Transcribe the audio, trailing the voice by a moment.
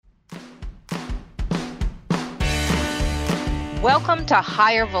Welcome to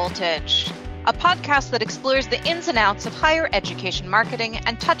Higher Voltage, a podcast that explores the ins and outs of higher education marketing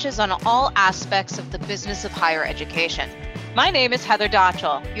and touches on all aspects of the business of higher education. My name is Heather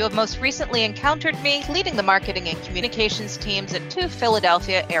Dotchell. You have most recently encountered me leading the marketing and communications teams at two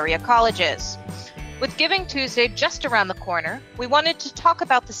Philadelphia area colleges. With Giving Tuesday just around the corner, we wanted to talk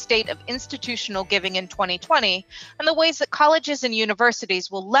about the state of institutional giving in 2020 and the ways that colleges and universities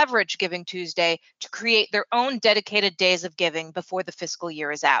will leverage Giving Tuesday to create their own dedicated days of giving before the fiscal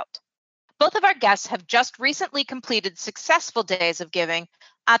year is out. Both of our guests have just recently completed successful days of giving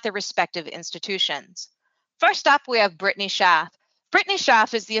at their respective institutions. First up, we have Brittany Schaaf. Brittany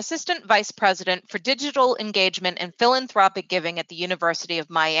Schaaf is the Assistant Vice President for Digital Engagement and Philanthropic Giving at the University of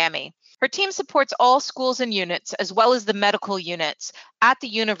Miami. Her team supports all schools and units, as well as the medical units at the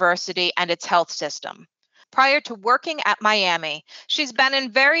university and its health system. Prior to working at Miami, she's been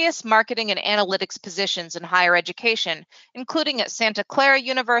in various marketing and analytics positions in higher education, including at Santa Clara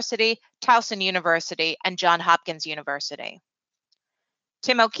University, Towson University, and Johns Hopkins University.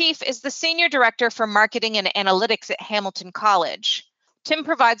 Tim O'Keefe is the Senior Director for Marketing and Analytics at Hamilton College. Tim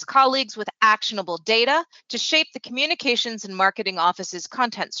provides colleagues with actionable data to shape the communications and marketing office's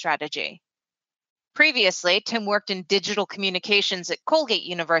content strategy. Previously, Tim worked in digital communications at Colgate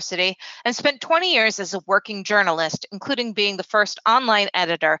University and spent 20 years as a working journalist, including being the first online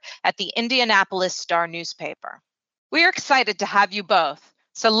editor at the Indianapolis Star newspaper. We are excited to have you both,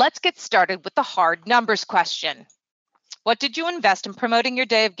 so let's get started with the hard numbers question. What did you invest in promoting your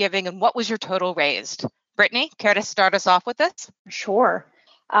day of giving and what was your total raised? Brittany, care to start us off with this? Sure.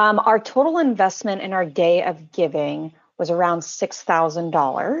 Our total investment in our day of giving was around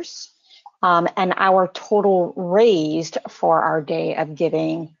 $6,000. And our total raised for our day of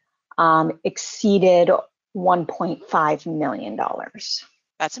giving exceeded $1.5 million.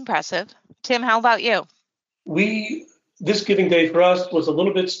 That's impressive. Tim, how about you? This giving day for us was a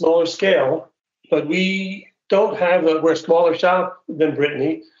little bit smaller scale, but we're a smaller shop than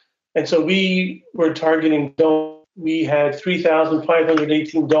Brittany. And so we were targeting we had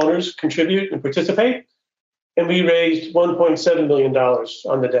 3,518 donors contribute and participate, and we raised $1.7 million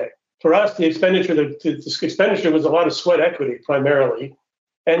on the day. For us, the expenditure was a lot of sweat equity primarily,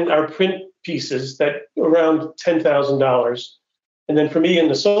 and our print pieces that around $10,000. And then for me in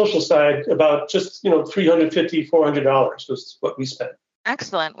the social side, about just $350, $400 was what we spent.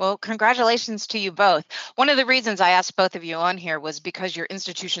 Excellent. Well, congratulations to you both. One of the reasons I asked both of you on here was because your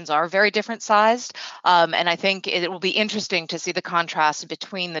institutions are very different sized. And I think it will be interesting to see the contrast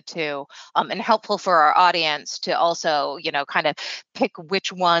between the two and helpful for our audience to also, kind of pick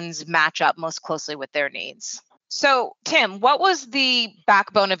which ones match up most closely with their needs. So, Tim, what was the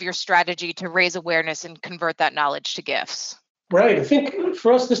backbone of your strategy to raise awareness and convert that knowledge to gifts? Right. I think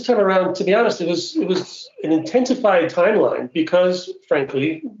for us this time around, to be honest, it was an intensified timeline because,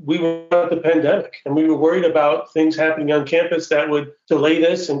 frankly, we were at the pandemic and we were worried about things happening on campus that would delay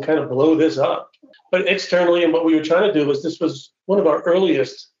this and kind of blow this up. But externally, and what we were trying to do was this was one of our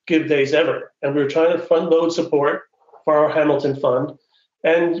earliest give days ever. And we were trying to front load support for our Hamilton Fund.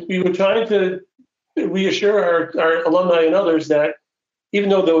 And we were trying to reassure our alumni and others that even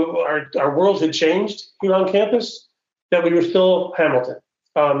though our world had changed here on campus, that we were still Hamilton.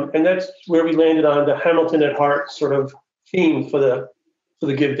 And that's where we landed on the Hamilton at Heart sort of theme for the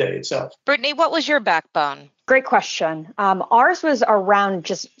Give Day itself. Brittany, what was your backbone? Great question. Ours was around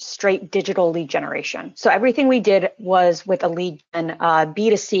just straight digital lead generation. So everything we did was with a lead and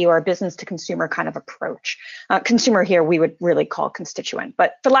B2C or a business to consumer kind of approach. Consumer here we would really call constituent,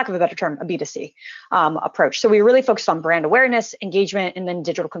 but for lack of a better term, a B2C approach. So we really focused on brand awareness, engagement, and then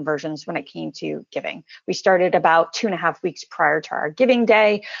digital conversions when it came to giving. We started about 2.5 weeks prior to our giving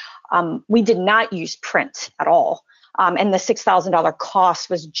day. We did not use print at all. And the $6,000 cost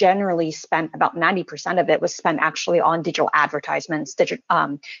was generally spent, about 90% of it was spent actually on digital advertisements,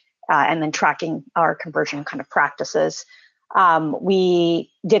 and then tracking our conversion kind of practices.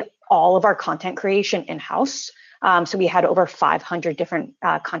 We did all of our content creation in-house. So we had over 500 different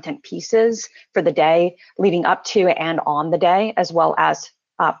content pieces for the day leading up to and on the day, as well as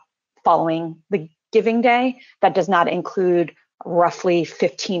following the giving day. That does not include roughly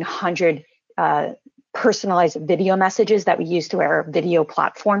 1,500 personalized video messages that we use through our video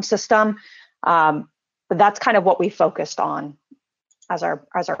platform system. But that's kind of what we focused on as our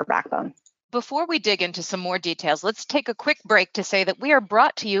backbone. Before we dig into some more details, let's take a quick break to say that we are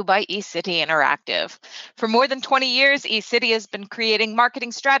brought to you by eCity Interactive. For more than 20 years, eCity has been creating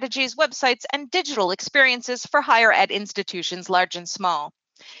marketing strategies, websites, and digital experiences for higher ed institutions, large and small.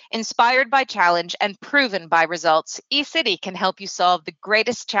 Inspired by challenge and proven by results, eCity can help you solve the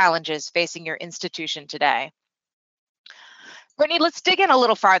greatest challenges facing your institution today. Brittany, let's dig in a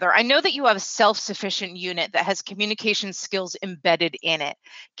little farther. I know that you have a self-sufficient unit that has communication skills embedded in it.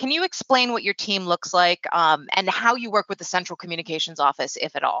 Can you explain what your team looks like and how you work with the central communications office,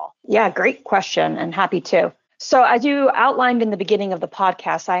 if at all? Yeah, great question, and happy to. So as you outlined in the beginning of the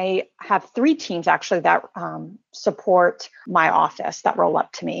podcast, I have 3 teams actually that support my office that roll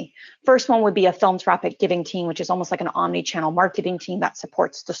up to me. First one would be a philanthropic giving team, which is almost like an omni-channel marketing team that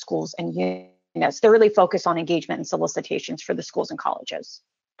supports the schools and units. They're really focused on engagement and solicitations for the schools and colleges.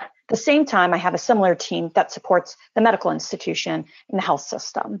 At the same time, I have a similar team that supports the medical institution and the health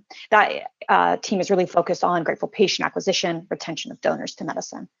system. That team is really focused on grateful patient acquisition, retention of donors to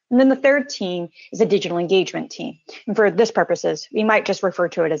medicine. And then the third team is a digital engagement team. And for this purposes, we might just refer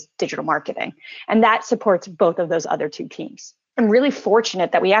to it as digital marketing. And that supports both of those other 2 teams. I'm really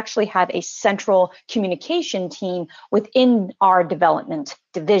fortunate that we actually have a central communication team within our development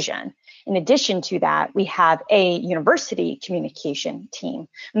division. In addition to that, we have a university communication team,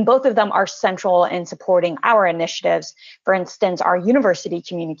 and both of them are central in supporting our initiatives. For instance, our university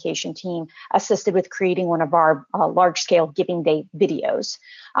communication team assisted with creating one of our large-scale Giving Day videos.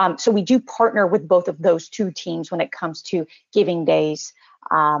 So we do partner with both of those 2 teams when it comes to Giving Days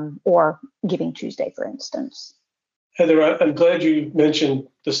or Giving Tuesday, for instance. Heather, I'm glad you mentioned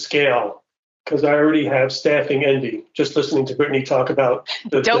the scale, because I already have staffing envy just listening to Brittany talk about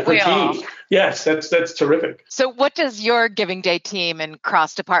the team. Yes, that's terrific. So what does your Giving Day team and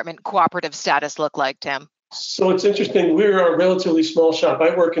cross-department cooperative status look like, Tim? So it's interesting. We're a relatively small shop.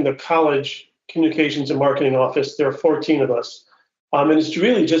 I work in the college communications and marketing office. There are 14 of us. And it's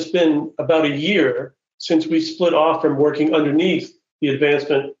really just been about a year since we split off from working underneath the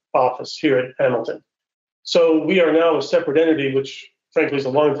advancement office here at Hamilton. So we are now a separate entity, which frankly is a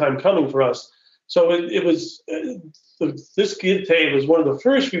long time coming for us. So it was, this Give Day was one of the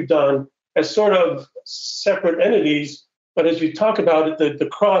first we've done as sort of separate entities. But as we talk about it, the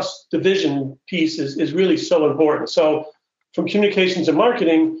cross-division piece is really so important. So from communications and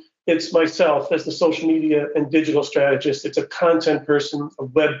marketing, it's myself as the social media and digital strategist. It's a content person, a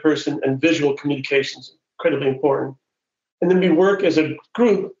web person, and visual communications, incredibly important. And then we work as a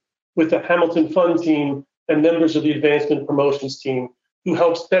group with the Hamilton Fund team and members of the advancement promotions team who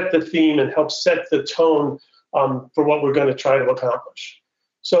help set the theme and help set the tone for what we're going to try to accomplish.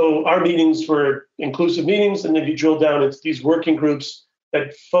 So our meetings were inclusive meetings, and then you drill down into these working groups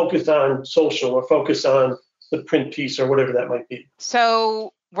that focus on social or focus on the print piece or whatever that might be.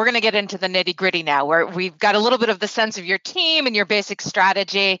 So we're going to get into the nitty gritty now, where we've got a little bit of the sense of your team and your basic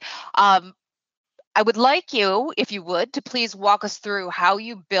strategy. I would like you, if you would, to please walk us through how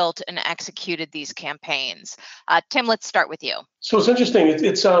you built and executed these campaigns. Tim, let's start with you. So it's interesting.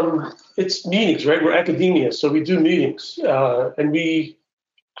 It's meetings, right? We're academia, so we do meetings, and we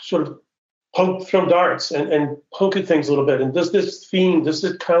sort of throw darts and poke at things a little bit. And does this theme, does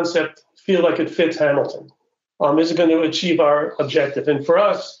this concept feel like it fits Hamilton? Is it going to achieve our objective? And for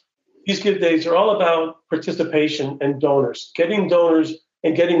us, these Give Days are all about participation and donors, getting donors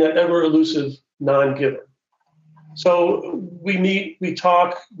and getting that ever elusive non-giver. So we meet, we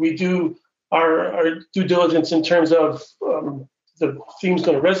talk, we do our due diligence in terms of the theme's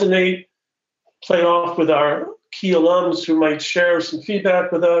going to resonate, play off with our key alums who might share some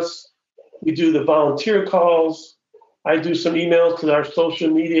feedback with us. We do the volunteer calls. I do some emails to our social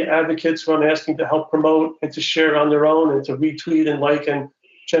media advocates who I'm asking to help promote and to share on their own and to retweet and like and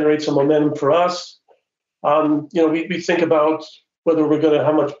generate some momentum for us. We think about whether we're going to,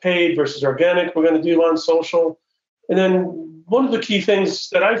 how much paid versus organic we're going to do on social. And then one of the key things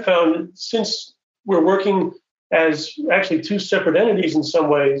that I found, since we're working as actually 2 separate entities in some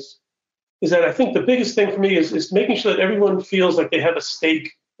ways, is that I think the biggest thing for me is making sure that everyone feels like they have a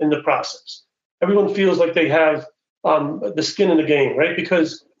stake in the process. Everyone feels like they have the skin in the game, right?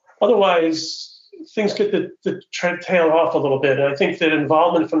 Because otherwise things get the tail off a little bit. And I think that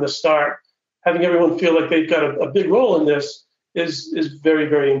involvement from the start, having everyone feel like they've got a big role in this is very,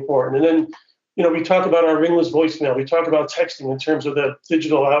 very important. And then, we talk about our ringless voicemail. We talk about texting in terms of the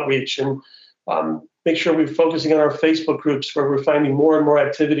digital outreach, and make sure we're focusing on our Facebook groups where we're finding more and more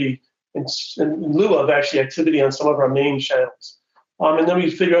activity in lieu of actually activity on some of our main channels. And then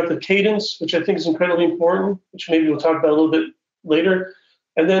we figure out the cadence, which I think is incredibly important, which maybe we'll talk about a little bit later.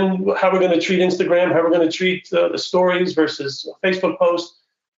 And then how we're going to treat Instagram, how we're going to treat the stories versus Facebook posts.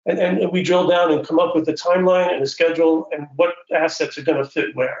 And we drill down and come up with the timeline and the schedule and what assets are going to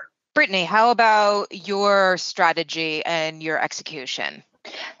fit where. Brittany, how about your strategy and your execution?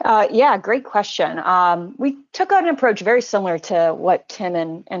 Yeah, great question. We took an approach very similar to what Tim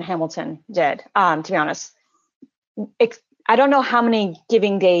and Hamilton did, to be honest. I don't know how many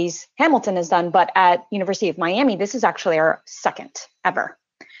giving days Hamilton has done, but at University of Miami, this is actually our second ever.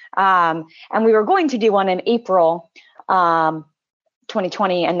 And we were going to do one in April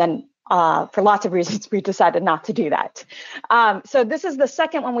 2020, and then for lots of reasons, we decided not to do that. So this is the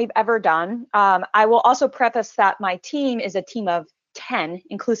second one we've ever done. I will also preface that my team is a team of 10,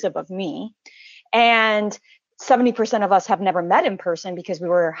 inclusive of me, and 70% of us have never met in person because we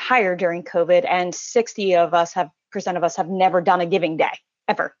were hired during COVID, and 60% of us have never done a giving day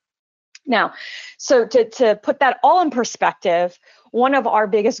ever. Now, so to put that all in perspective, one of our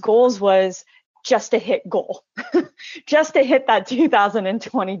biggest goals was just to hit goal, just to hit that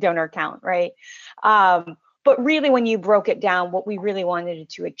 2020 donor count, right? But really, when you broke it down, what we really wanted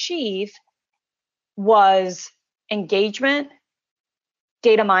to achieve was engagement,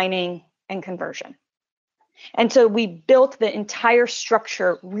 data mining, and conversion. And so we built the entire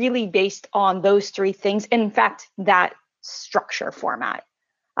structure really based on those three things. In fact, that structure format.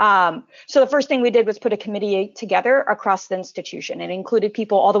 So the first thing we did was put a committee together across the institution. It included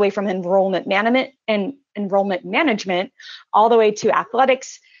people all the way from enrollment management, all the way to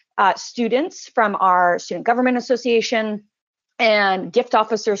athletics, students from our student government association, and gift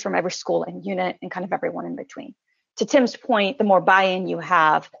officers from every school and unit, and kind of everyone in between. To Tim's point, the more buy-in you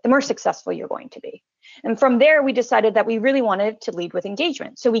have, the more successful you're going to be. And from there, we decided that we really wanted to lead with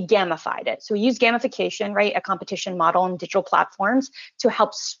engagement. So we gamified it. So we used gamification, right, a competition model and digital platforms to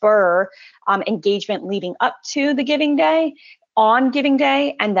help spur engagement leading up to the giving day, on giving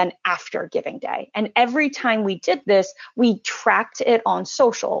day, and then after giving day. And every time we did this, we tracked it on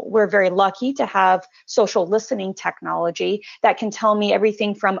social. We're very lucky to have social listening technology that can tell me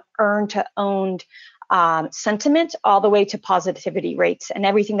everything from earned to owned sentiment all the way to positivity rates and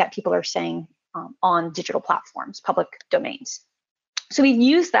everything that people are saying on digital platforms, public domains. So we've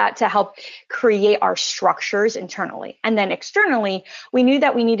used that to help create our structures internally. And then externally, we knew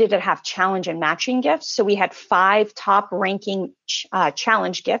that we needed to have challenge and matching gifts. So we had 5 top ranking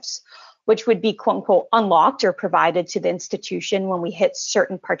challenge gifts, which would be quote unquote unlocked or provided to the institution when we hit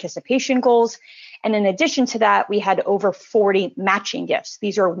certain participation goals. And in addition to that, we had over 40 matching gifts.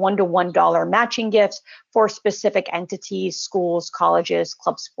 These are $1 matching gifts for specific entities, schools, colleges,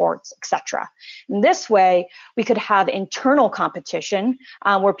 club sports, etc. In this way, we could have internal competition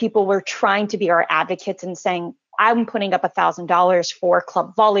where people were trying to be our advocates and saying, I'm putting up $1,000 for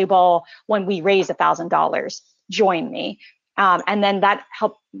club volleyball. When we raise $1,000, join me. And then that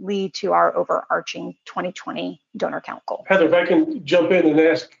helped lead to our overarching 2020 donor count goal. Heather, if I can jump in and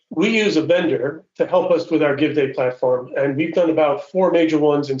ask, we use a vendor to help us with our Give Day platform, and we've done about 4 major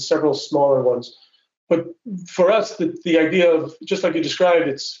ones and several smaller ones. But for us, the idea of, just like you described,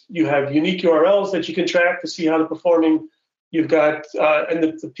 it's you have unique URLs that you can track to see how they're performing. You've got,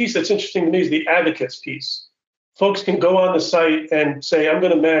 and the piece that's interesting to me is the advocates piece. Folks can go on the site and say, I'm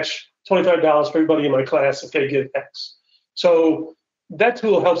going to match $25 for everybody in my class if they give X. So that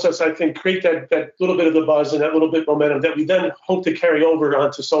tool helps us, I think, create that little bit of the buzz and that little bit of momentum that we then hope to carry over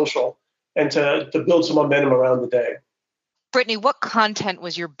onto social and to build some momentum around the day. Brittany, what content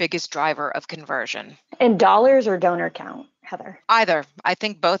was your biggest driver of conversion? In dollars or donor count, Heather? Either. I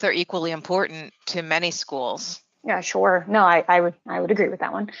think both are equally important to many schools. Yeah, sure. No, I would agree with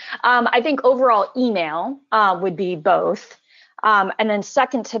that one. I think overall email would be both. And then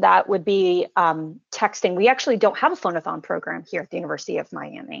second to that would be texting. We actually don't have a phone-a-thon program here at the University of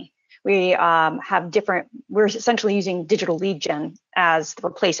Miami. We we're essentially using digital lead gen as the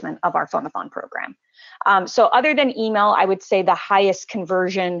replacement of our phone-a-thon program. So other than email, I would say the highest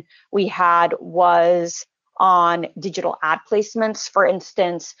conversion we had was on digital ad placements. For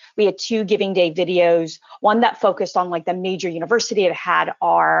instance, we had 2 Giving Day videos, one that focused on like the major university. It had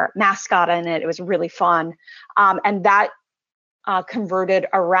our mascot in it. It was really fun. And that converted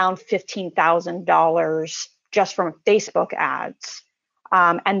around $15,000 just from Facebook ads.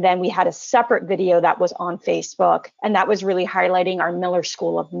 And then we had a separate video that was on Facebook, and that was really highlighting our Miller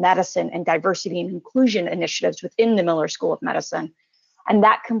School of Medicine and diversity and inclusion initiatives within the Miller School of Medicine. And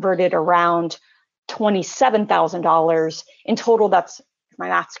that converted around $27,000 in total. That's, if my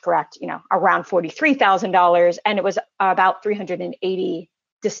math's correct, around $43,000, and it was about 380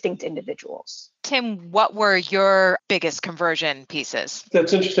 distinct individuals. Tim, what were your biggest conversion pieces?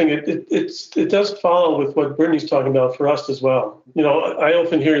 That's interesting. It does follow with what Brittany's talking about for us as well. I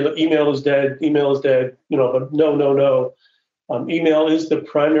often hear that email is dead, but no. Email is the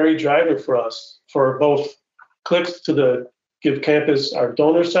primary driver for us for both clicks to the Give Campus, our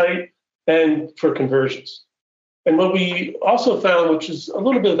donor site, and for conversions. And what we also found, which is a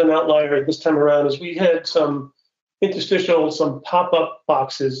little bit of an outlier this time around, is we had some pop-up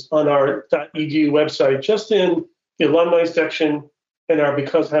boxes on our .edu website just in the alumni section, and our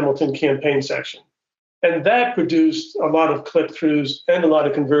Because Hamilton campaign section. And that produced a lot of click-throughs and a lot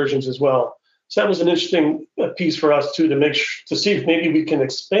of conversions as well. So that was an interesting piece for us too, to see if maybe we can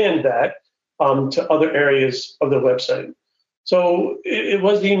expand that to other areas of the website. So it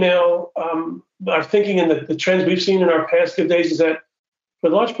was the email. Our thinking and the trends we've seen in our past Give Days is that, for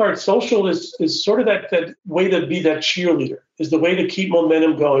the large part, social is sort of that way to be that cheerleader, is the way to keep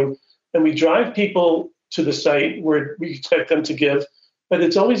momentum going. And we drive people to the site where we expect them to give, but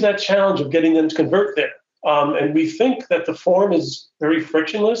it's always that challenge of getting them to convert there. And we think that the form is very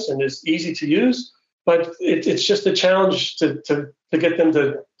frictionless and is easy to use, but it's just a challenge to get them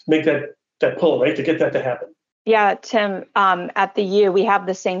to make that pull, right, to get that to happen. Yeah, Tim, at the U, we have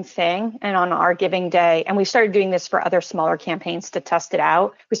the same thing. And on our giving day, and we started doing this for other smaller campaigns to test it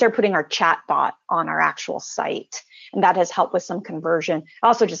out, we started putting our chat bot on our actual site. And that has helped with some conversion. It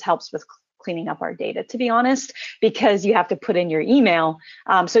also just helps with cleaning up our data, to be honest, because you have to put in your email.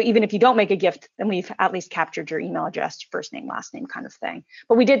 So even if you don't make a gift, then we've at least captured your email address, first name, last name kind of thing.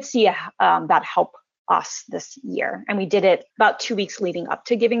 But we did see that help us this year. And we did it about 2 weeks leading up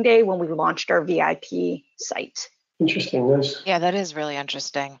to Giving Day when we launched our VIP site. Interesting. Nice. Yeah, that is really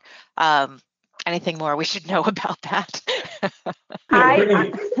interesting. Anything more we should know about that? I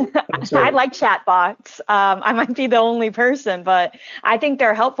like chatbots. I might be the only person, but I think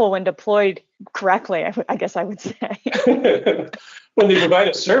they're helpful when deployed correctly, I guess I would say. When they provide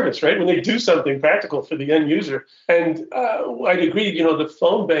a service, right? When they do something practical for the end user. And I'd agree, the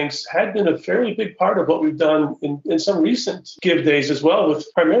phone banks had been a fairly big part of what we've done in some recent Give Days as well, with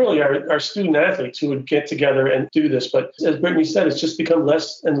primarily our student athletes who would get together and do this. But as Brittany said, it's just become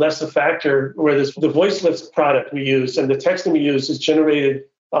less and less a factor, where the voice lift product we use and the texting we use has generated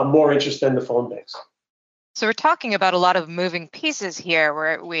more interest than the phone banks. So we're talking about a lot of moving pieces here,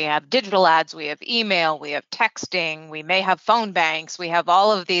 where we have digital ads, we have email, we have texting, we may have phone banks, we have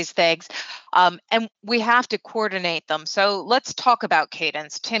all of these things, and we have to coordinate them. So let's talk about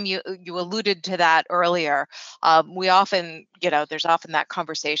cadence. Tim, you alluded to that earlier. We often, there's often that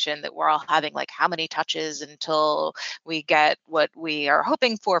conversation that we're all having, like how many touches until we get what we are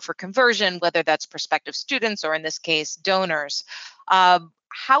hoping for conversion, whether that's prospective students or in this case, donors.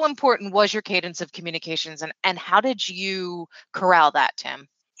 How important was your cadence of communications, and how did you corral that, Tim?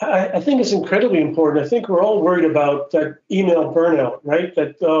 I think it's incredibly important. I think we're all worried about that email burnout, right?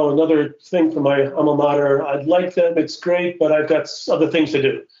 That, another thing for my alma mater, I'd like them, it's great, but I've got other things to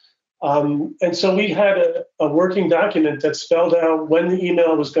do. And so we had a working document that spelled out when the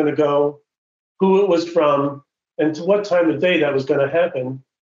email was going to go, who it was from, and to what time of day that was going to happen.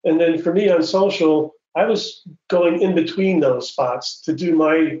 And then for me on social, I was going in between those spots to do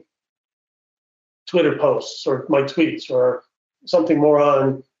my Twitter posts or my tweets or something more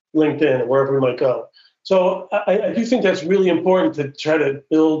on LinkedIn or wherever we might go. So I do think that's really important to try to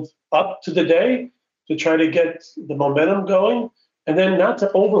build up to the day, to try to get the momentum going, and then not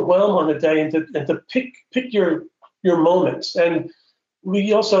to overwhelm on the day, and to pick your moments. And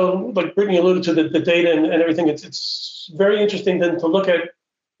we also, like Brittany alluded to, the data and everything, it's very interesting then to look at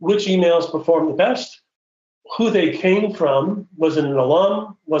which emails perform the best, who they came from. Was it an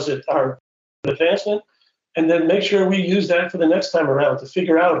alum? Was it our advancement? And then make sure we use that for the next time around to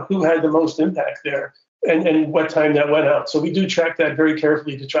figure out who had the most impact there and what time that went out. So we do track that very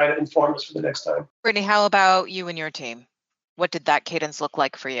carefully to try to inform us for the next time. Brittany, how about you and your team? What did that cadence look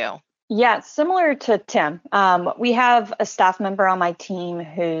like for you? Yeah, similar to Tim. We have a staff member on my team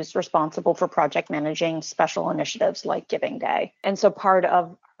who's responsible for project managing special initiatives like Giving Day. And so part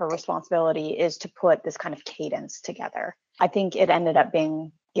of her responsibility is to put this kind of cadence together. I think it ended up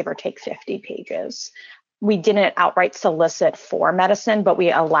being give or take 50 pages. We didn't outright solicit for medicine, but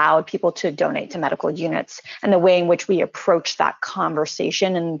we allowed people to donate to medical units. And the way in which we approach that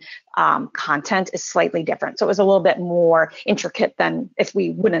conversation and content is slightly different. So it was a little bit more intricate than if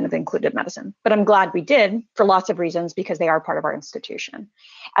we wouldn't have included medicine. But I'm glad we did for lots of reasons, because they are part of our institution.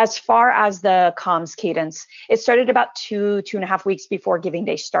 As far as the comms cadence, it started about 2.5 weeks before Giving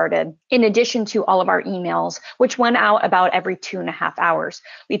Day started. In addition to all of our emails, which went out about every 2.5 hours,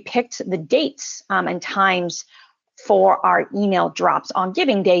 we picked the dates and times for our email drops on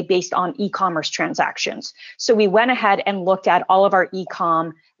Giving Day based on e-commerce transactions. So we went ahead and looked at all of our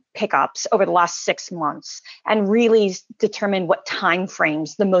e-com pickups over the last 6 months and really determine what time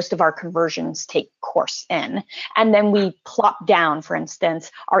frames the most of our conversions take course in. And then we plop down, for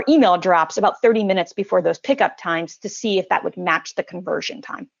instance, our email drops about 30 minutes before those pickup times to see if that would match the conversion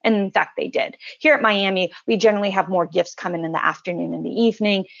time. And in fact, they did. Here at Miami, we generally have more gifts coming in the afternoon and the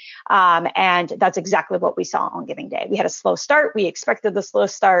evening. And that's exactly what we saw on Giving Day. We had a slow start. We expected the slow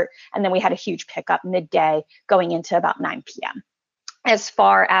start. And then we had a huge pickup midday going into about 9 p.m. As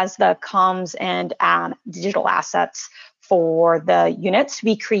far as the comms and digital assets for the units,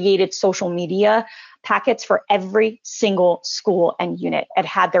 we created social media packets for every single school and unit. It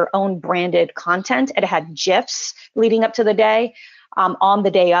had their own branded content. It had GIFs leading up to the day. On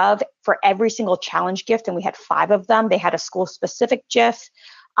the day of, for every single challenge gift, and we had 5 of them, they had a school-specific GIF.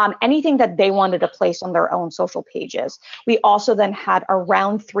 Anything that they wanted to place on their own social pages. We also then had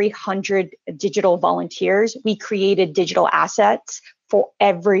around 300 digital volunteers. We created digital assets for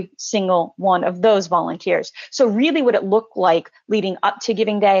every single one of those volunteers. So really what it looked like leading up to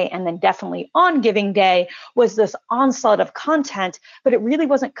Giving Day and then definitely on Giving Day was this onslaught of content, but it really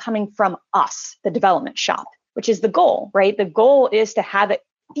wasn't coming from us, the development shop, which is the goal, right? The goal is to have it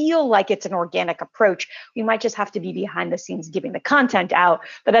feel like it's an organic approach. We might just have to be behind the scenes giving the content out,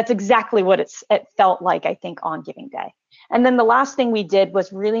 but that's exactly what it felt like, I think, on Giving Day. And then the last thing we did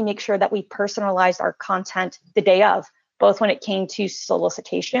was really make sure that we personalized our content the day of, both when it came to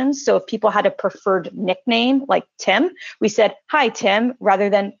solicitations. So if people had a preferred nickname like Tim, we said, "Hi, Tim," rather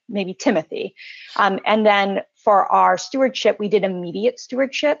than maybe Timothy. And then for our stewardship, we did immediate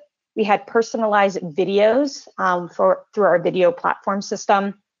stewardship. We had personalized videos through our video platform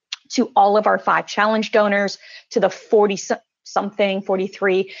system to all of our 5 challenge donors, to the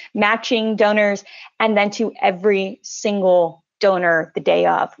 43 matching donors, and then to every single donor the day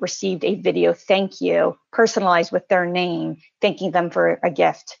of received a video thank you, personalized with their name, thanking them for a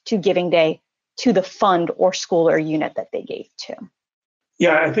gift to Giving Day, to the fund or school or unit that they gave to.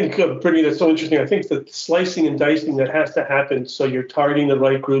 Yeah, I think, Brittany, that's so interesting. I think the slicing and dicing that has to happen so you're targeting the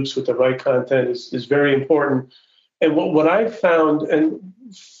right groups with the right content is very important. And what I've found, and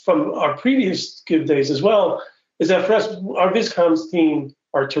from our previous Give Days as well, is that for us, our VisComms team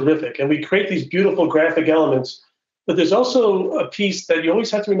are terrific. And we create these beautiful graphic elements. But there's also a piece that you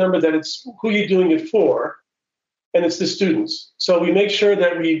always have to remember that it's who you're doing it for, and it's the students. So we make sure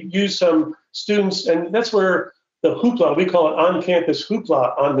that we use some students, and that's where the hoopla, we call it on-campus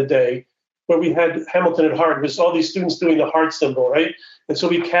hoopla on the day, where we had Hamilton at Heart. It was all these students doing the heart symbol, right? And so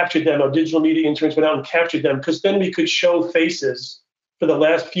we captured them. Our digital media interns went out and captured them, because then we could show faces for the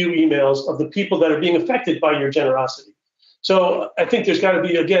last few emails of the people that are being affected by your generosity. So I think there's got to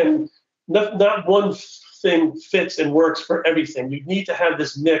be, again, not one thing fits and works for everything. You need to have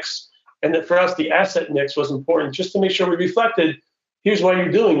this mix. And that for us, the asset mix was important, just to make sure we reflected, here's why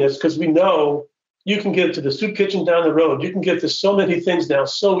you're doing this, because we know you can give to the soup kitchen down the road. You can give to so many things now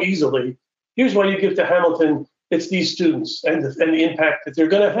so easily. Here's why you give to Hamilton. It's these students and the impact that they're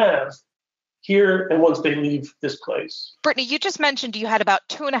going to have here and once they leave this place. Brittany, you just mentioned you had about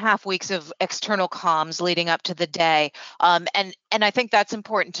 2.5 weeks of external comms leading up to the day. And I think that's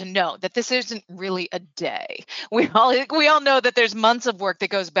important to note, that this isn't really a day. We all know that there's months of work that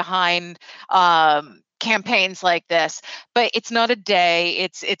goes behind campaigns like this, but it's not a day,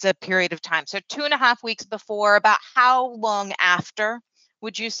 it's a period of time. So 2.5 weeks before, about how long after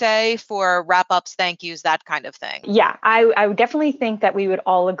would you say for wrap-ups, thank yous, that kind of thing? Yeah, I would definitely think that we would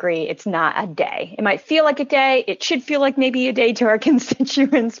all agree it's not a day. It might feel like a day. It should feel like maybe a day to our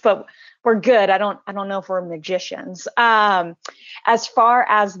constituents, but we're good. I don't know if we're magicians. As far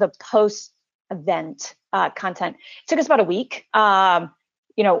as the post-event content, it took us about a week.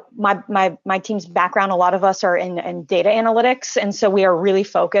 You know, my team's background, a lot of us are in data analytics. And so we are really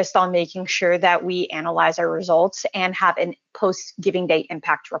focused on making sure that we analyze our results and have an post-Giving Day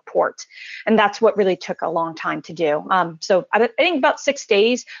impact report. And that's what really took a long time to do. So I think about 6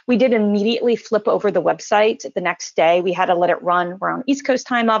 days. We did immediately flip over the website the next day. We had to let it run. We're on East Coast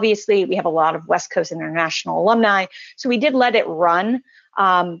time, obviously. We have a lot of West Coast international alumni. So we did let it run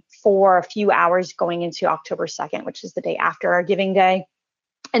for a few hours going into October 2nd, which is the day after our Giving Day.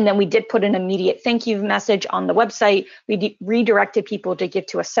 And then we did put an immediate thank you message on the website. We redirected people to give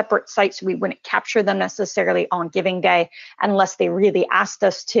to a separate site so we wouldn't capture them necessarily on Giving Day unless they really asked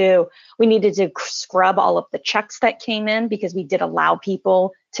us to. We needed to scrub all of the checks that came in because we did allow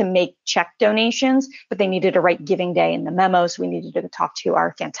people to make check donations, but they needed to write Giving Day in the memos. We needed to talk to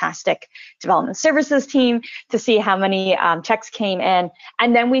our fantastic development services team to see how many checks came in.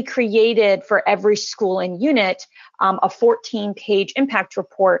 And then we created for every school and unit a 14-page impact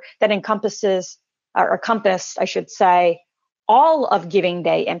report that encompassed, I should say, all of Giving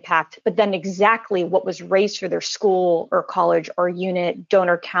Day impact, but then exactly what was raised for their school or college or unit,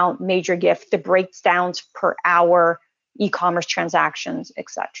 donor count, major gift, the breakdowns per hour, e-commerce transactions,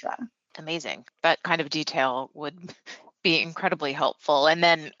 etc. Amazing. That kind of detail would be incredibly helpful. And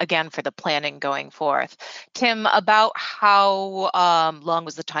then again, for the planning going forth. Tim, about how long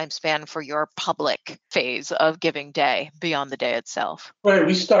was the time span for your public phase of Giving Day beyond the day itself? Right.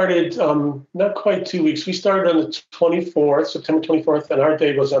 We started not quite 2 weeks. We started on the 24th, September 24th, and our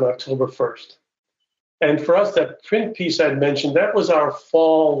day was on October 1st. And for us, that print piece I'd mentioned, that was our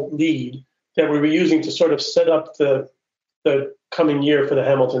fall lead that we were using to sort of set up the coming year for the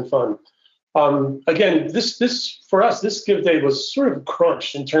Hamilton Fund. Again, this for us, this Give Day was sort of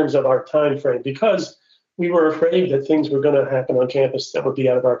crunched in terms of our time frame because we were afraid that things were going to happen on campus that would be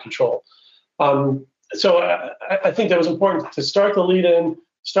out of our control. So I think that was important to start the lead in,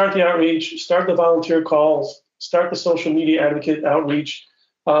 start the outreach, start the volunteer calls, start the social media advocate outreach.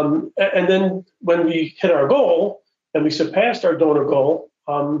 And then when we hit our goal and we surpassed our donor goal,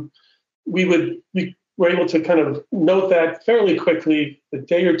 we were able to kind of note that fairly quickly, a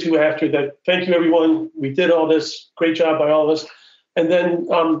day or two after that. Thank you, everyone. We did all this. Great job by all of us. And then,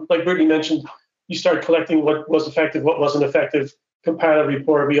 like Brittany mentioned, you start collecting what was effective, what wasn't effective, compile a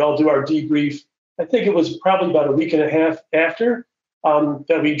report. We all do our debrief. I think it was probably about a week and a half after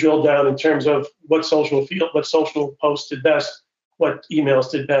that we drilled down in terms of what social posts did best, what emails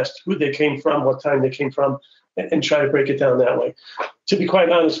did best, who they came from, what time they came from, and try to break it down that way. To be quite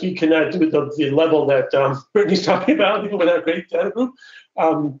honest, we cannot do the level that Brittany's talking about, even with our great data group,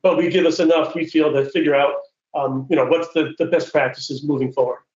 but we give us enough, we feel, to figure out what's the best practices moving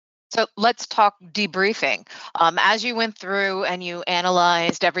forward. So let's talk debriefing. As you went through and you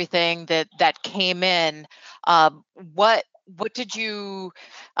analyzed everything that came in, what did you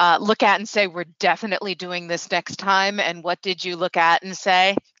look at and say, we're definitely doing this next time? And what did you look at and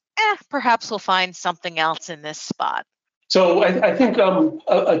say, perhaps we'll find something else in this spot? So I think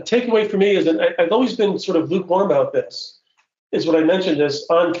a takeaway for me is that I've always been sort of lukewarm about this, is what I mentioned as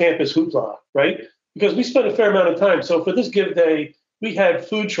on-campus hoopla, right? Because we spent a fair amount of time. So for this Give Day, we had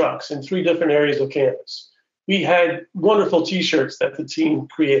food trucks in 3 different areas of campus. We had wonderful T-shirts that the team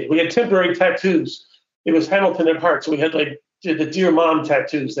created. We had temporary tattoos. It was Hamilton at heart, so we had like the Dear Mom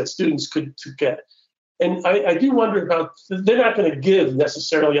tattoos that students could get. And I do wonder about, they're not going to give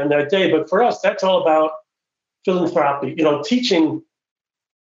necessarily on that day, but for us, that's all about philanthropy, teaching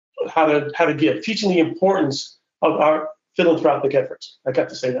how to give, teaching the importance of our philanthropic efforts. I got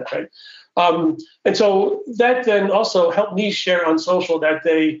to say that, right? And so that then also helped me share on social that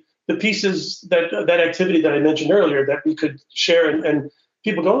day the pieces, that activity that I mentioned earlier that we could share, and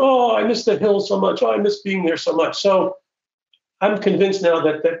people go, oh, I miss the Hill so much. Oh, I miss being there so much. So I'm convinced now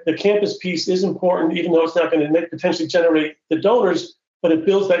that the campus piece is important, even though it's not going to potentially generate the donors, but it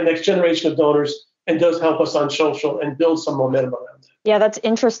builds that next generation of donors and does help us on social and build some momentum around it. Yeah, that's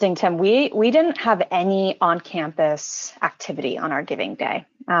interesting, Tim. We didn't have any on-campus activity on our Giving Day.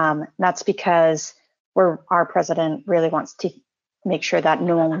 That's because our president really wants to make sure that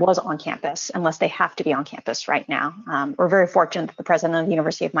no one was on campus unless they have to be on campus right now. We're very fortunate that the president of the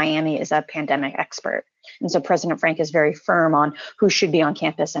University of Miami is a pandemic expert. And so President Frank is very firm on who should be on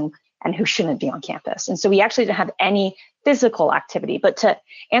campus and who shouldn't be on campus. And so we actually didn't have any physical activity. But to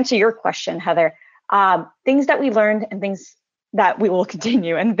answer your question, Heather, things that we learned and things that we will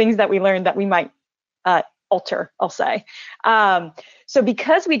continue and things that we learned that we might alter, I'll say. So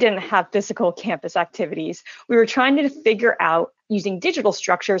because we didn't have physical campus activities, we were trying to figure out, using digital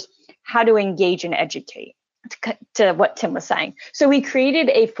structures, how to engage and educate, to what Tim was saying. So we created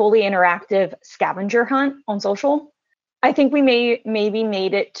a fully interactive scavenger hunt on social. I think we maybe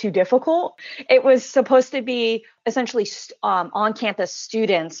made it too difficult. It was supposed to be essentially on-campus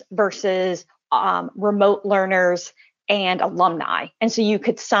students versus remote learners and alumni. And so you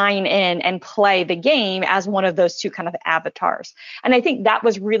could sign in and play the game as one of those two kind of avatars. And I think that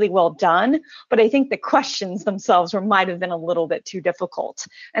was really well done, but I think the questions themselves might have been a little bit too difficult.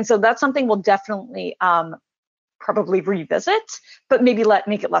 And so that's something we'll definitely probably revisit, but maybe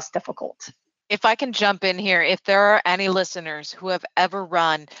make it less difficult. If I can jump in here, if there are any listeners who have ever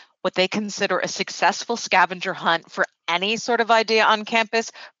run what they consider a successful scavenger hunt for any sort of idea on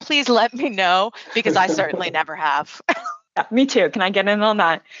campus, please let me know, because I certainly never have. Yeah, me too. Can I get in on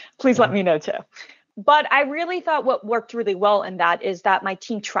that? Please let me know too. But I really thought what worked really well in that is that my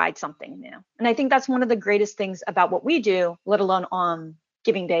team tried something new. And I think that's one of the greatest things about what we do, let alone on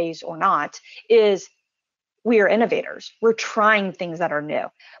Giving Days or not, is we are innovators. We're trying things that are new.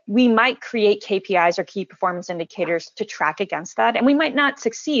 We might create KPIs or key performance indicators to track against that, and we might not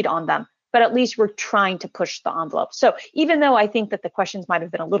succeed on them, but at least we're trying to push the envelope. So even though I think that the questions might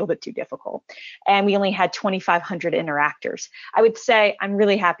have been a little bit too difficult and we only had 2,500 interactors, I would say I'm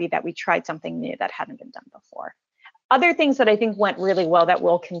really happy that we tried something new that hadn't been done before. Other things that I think went really well that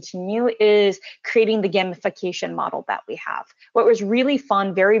will continue is creating the gamification model that we have. What was really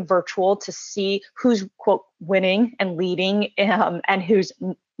fun, very virtual, to see who's, quote, winning and leading and who's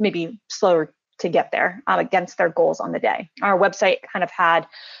maybe slower to get there against their goals on the day. Our website kind of had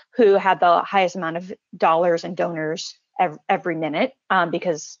who had the highest amount of dollars and donors every minute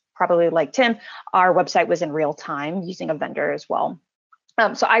because probably like Tim, our website was in real time using a vendor as well.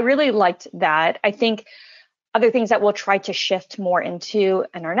 So I really liked that. I think other things that we'll try to shift more into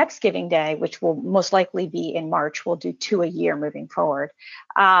in our next Giving Day, which will most likely be in March, we'll do 2 a year moving forward,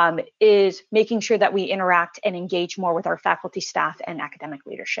 is making sure that we interact and engage more with our faculty, staff, and academic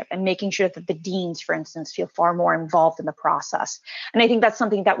leadership, and making sure that the deans, for instance, feel far more involved in the process. And I think that's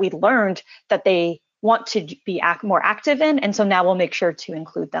something that we learned that they want to be more active in, and so now we'll make sure to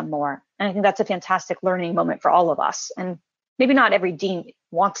include them more. And I think that's a fantastic learning moment for all of us. And maybe not every dean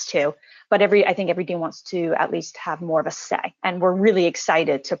wants to, but I think every dean wants to at least have more of a say. And we're really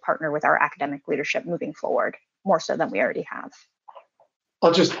excited to partner with our academic leadership moving forward, more so than we already have.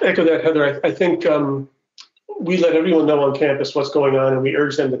 I'll just echo that, Heather. I think we let everyone know on campus what's going on, and we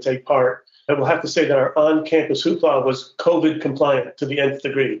urge them to take part. I will have to say that our on-campus hoopla was COVID compliant to the nth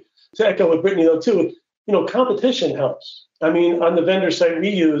degree. To echo what Brittany, though, too, competition helps. I mean, on the vendor site we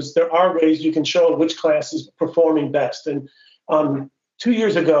use, there are ways you can show which class is performing best. And 2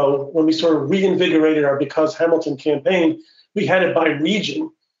 years ago, when we sort of reinvigorated our Because Hamilton campaign, we had it by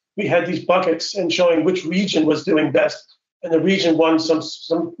region. We had these buckets and showing which region was doing best. And the region won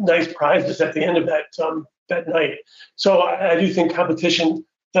some nice prizes at the end of that night. So I do think competition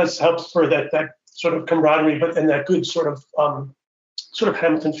does help for that sort of camaraderie, and that good sort of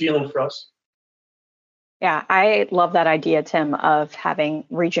Hamilton feeling for us. Yeah, I love that idea, Tim, of having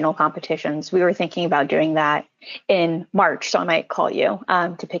regional competitions. We were thinking about doing that in March, so I might call you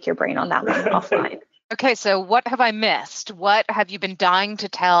to pick your brain on that one offline. Okay, so what have I missed? What have you been dying to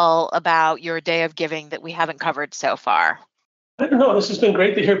tell about your Day of Giving that we haven't covered so far? I don't know. This has been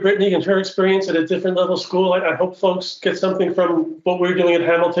great to hear Brittany and her experience at a different level school. I hope folks get something from what we're doing at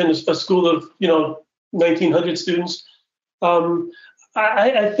Hamilton, a school of 1,900 students.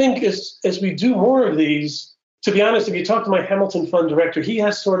 I think as we do more of these, to be honest, if you talk to my Hamilton Fund director, he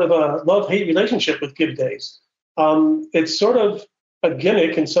has sort of a love-hate relationship with Give Days. It's sort of a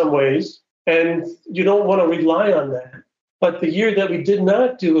gimmick in some ways, and you don't want to rely on that. But the year that we did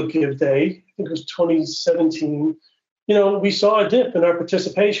not do a Give Day, I think it was 2017, we saw a dip in our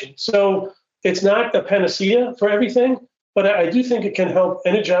participation. So it's not a panacea for everything, but I do think it can help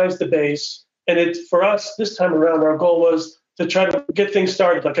energize the base. And for us, this time around, our goal was to try to get things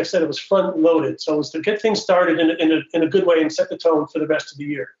started. Like I said, it was front loaded. So it was to get things started in a good way and set the tone for the rest of the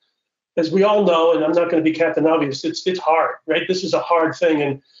year. As we all know, and I'm not going to be Captain Obvious, it's hard, right? This is a hard thing.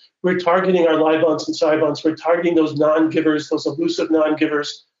 And we're targeting our Libons and Cybons. We're targeting those non-givers, those elusive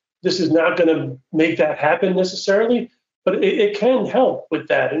non-givers. This is not going to make that happen necessarily, but it can help with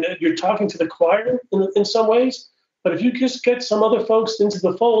that. And you're talking to the choir in some ways, but if you just get some other folks into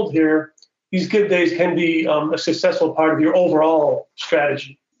the fold here, these Give Days can be a successful part of your overall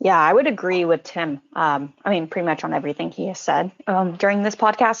strategy. Yeah, I would agree with Tim. Pretty much on everything he has said during this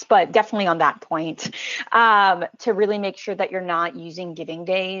podcast, but definitely on that point, to really make sure that you're not using Giving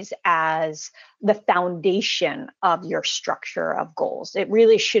Days as the foundation of your structure of goals. It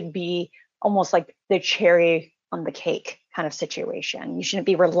really should be almost like the cherry on the cake kind of situation. You shouldn't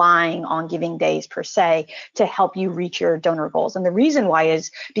be relying on Giving Days per se to help you reach your donor goals. And the reason why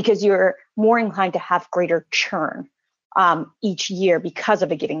is because you're more inclined to have greater churn each year because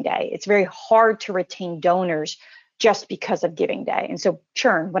of a Giving Day. It's very hard to retain donors just because of Giving Day. And so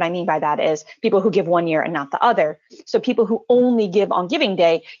churn, what I mean by that is people who give one year and not the other. So people who only give on Giving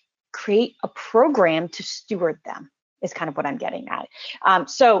Day, create a program to steward them is kind of what I'm getting at.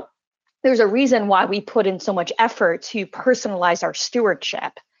 So there's a reason why we put in so much effort to personalize our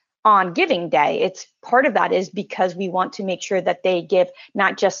stewardship on Giving Day. It's part of that is because we want to make sure that they give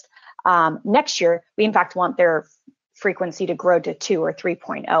not just next year, we in fact want their frequency to grow to 2 or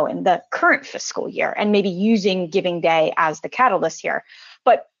 3.0 in the current fiscal year, and maybe using Giving Day as the catalyst here.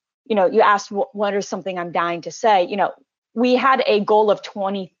 But, you asked what is something I'm dying to say. We had a goal of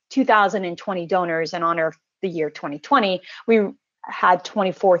 2,020 donors in honor of the year 2020. We had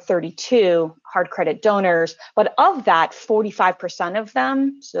 2432 hard credit donors, but of that, 45% of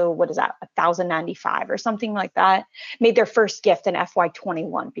them, so what is that, 1,095 or something like that, made their first gift in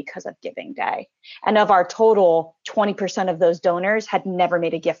FY21 because of Giving Day. And of our total, 20% of those donors had never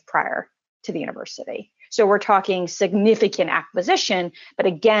made a gift prior to the university. So we're talking significant acquisition, but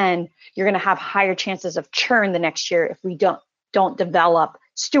again, you're going to have higher chances of churn the next year if we don't develop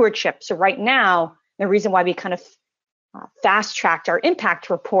stewardship. So right now, the reason why we kind of fast-tracked our impact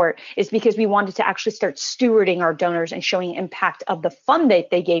report is because we wanted to actually start stewarding our donors and showing impact of the fund that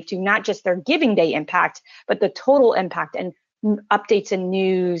they gave to, not just their giving day impact, but the total impact, and updates in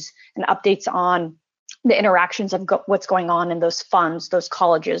news and updates on the interactions of what's going on in those funds, those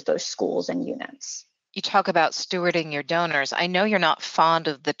colleges, those schools and units. You talk about stewarding your donors. I know you're not fond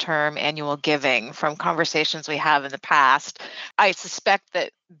of the term annual giving from conversations we have in the past. I suspect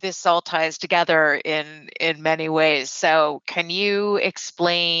that this all ties together in many ways. So can you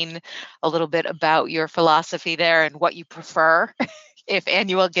explain a little bit about your philosophy there and what you prefer if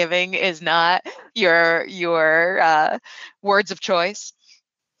annual giving is not your words of choice?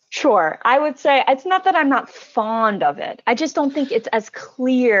 Sure. I would say it's not that I'm not fond of it. I just don't think it's as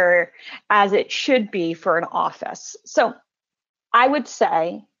clear as it should be for an office. So I would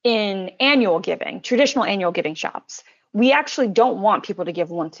say in annual giving, traditional annual giving shops, we actually don't want people to give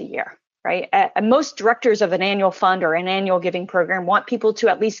once a year, right? Most directors of an annual fund or an annual giving program want people to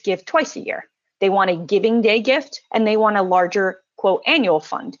at least give twice a year. They want a giving day gift and they want a larger, quote, annual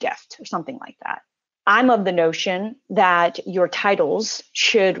fund gift or something like that. I'm of the notion that your titles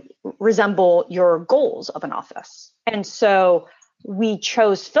should resemble your goals of an office. And so we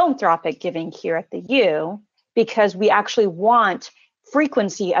chose philanthropic giving here at the U because we actually want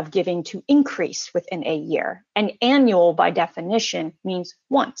frequency of giving to increase within a year. And annual, by definition, means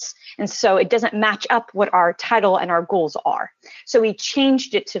once. And so it doesn't match up what our title and our goals are. So we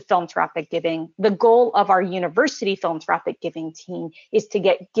changed it to philanthropic giving. The goal of our university philanthropic giving team is to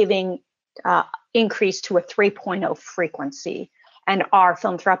get giving increase to a 3.0 frequency. And our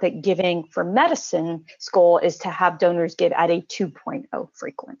philanthropic giving for medicine's goal is to have donors give at a 2.0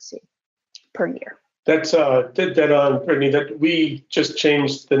 frequency per year. That's dead on, Brittany, that we just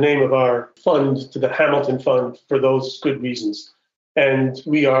changed the name of our fund to the Hamilton Fund for those good reasons. And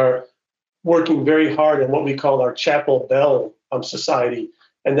we are working very hard on what we call our Chapel Bell Society.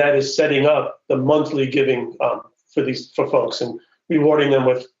 And that is setting up the monthly giving for folks and rewarding them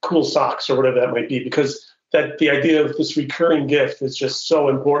with cool socks or whatever that might be, because that the idea of this recurring gift is just so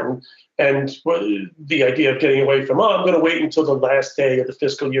important. And the idea of getting away from, I'm going to wait until the last day of the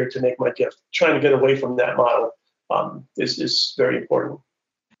fiscal year to make my gift, trying to get away from that model is very important.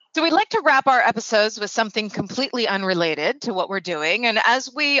 So we'd like to wrap our episodes with something completely unrelated to what we're doing. And as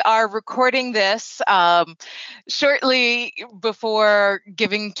we are recording this shortly before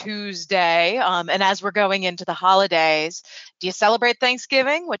Giving Tuesday, and as we're going into the holidays, do you celebrate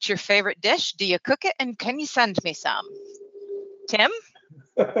Thanksgiving? What's your favorite dish? Do you cook it? And can you send me some? Tim?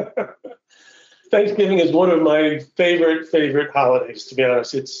 Thanksgiving is one of my favorite holidays, to be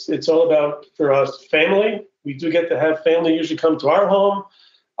honest. It's all about, for us, family. We do get to have family usually come to our home.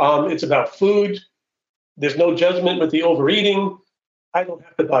 It's about food. There's no judgment with the overeating. I don't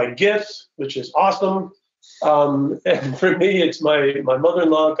have to buy gifts, which is awesome. And for me, it's my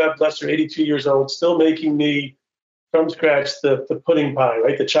mother-in-law, God bless her, 82 years old, still making me from scratch the pudding pie,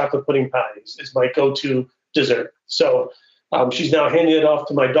 right? The chocolate pudding pie is my go-to dessert. So she's now handing it off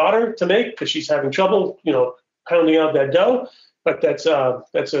to my daughter to make because she's having trouble, pounding out that dough. But that's a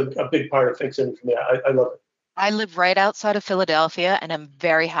big part of Thanksgiving for me. I love it. I live right outside of Philadelphia, and I'm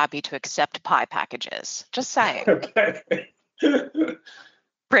very happy to accept pie packages. Just saying. Okay.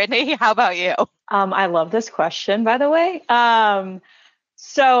 Brittany, how about you? I love this question, by the way.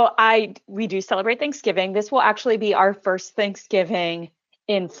 So we do celebrate Thanksgiving. This will actually be our first Thanksgiving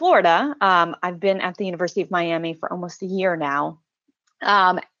in Florida. I've been at the University of Miami for almost a year now.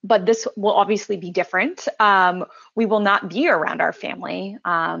 But this will obviously be different. We will not be around our family.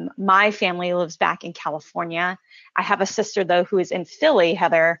 My family lives back in California. I have a sister, though, who is in Philly,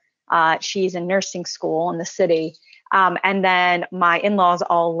 Heather. She's in nursing school in the city. And then my in-laws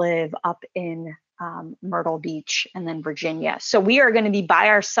all live up in Myrtle Beach and then Virginia. So we are going to be by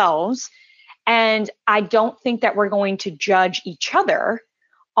ourselves. And I don't think that we're going to judge each other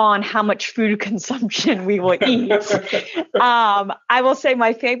on how much food consumption we will eat. I will say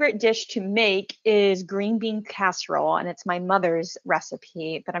my favorite dish to make is green bean casserole, and it's my mother's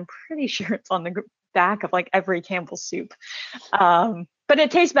recipe, but I'm pretty sure it's on the back of like every Campbell's soup. But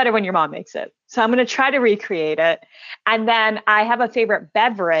it tastes better when your mom makes it. So I'm going to try to recreate it. And then I have a favorite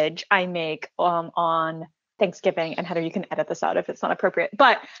beverage I make on Thanksgiving, and Heather, you can edit this out if it's not appropriate,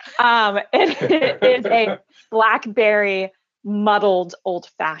 but it is a blackberry muddled old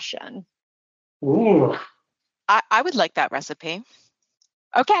fashioned. Ooh. I would like that recipe.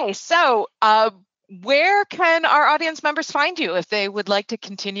 Okay, so Where can our audience members find you if they would like to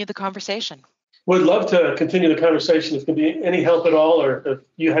continue the conversation? Would love to continue the conversation. If it can be any help at all, or if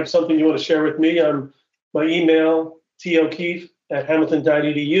you have something you want to share with me, my email,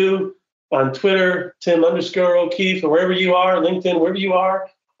 tokeefe@hamilton.edu, on Twitter, Tim_O'Keefe, or wherever you are, LinkedIn, wherever you are,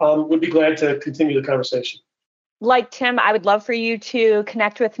 would be glad to continue the conversation. Like Tim, I would love for you to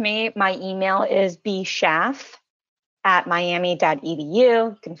connect with me. My email is bschaff@miami.edu.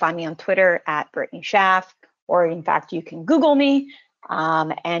 You can find me on Twitter @BrittanySchaff, or in fact, you can Google me,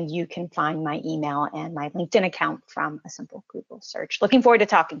 and you can find my email and my LinkedIn account from a simple Google search. Looking forward to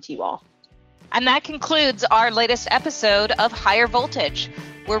talking to you all. And that concludes our latest episode of Higher Voltage.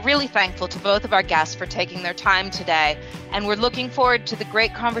 We're really thankful to both of our guests for taking their time today, and we're looking forward to the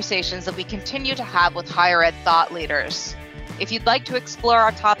great conversations that we continue to have with higher ed thought leaders. If you'd like to explore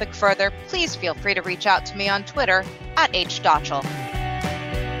our topic further, please feel free to reach out to me on Twitter @HDotchel.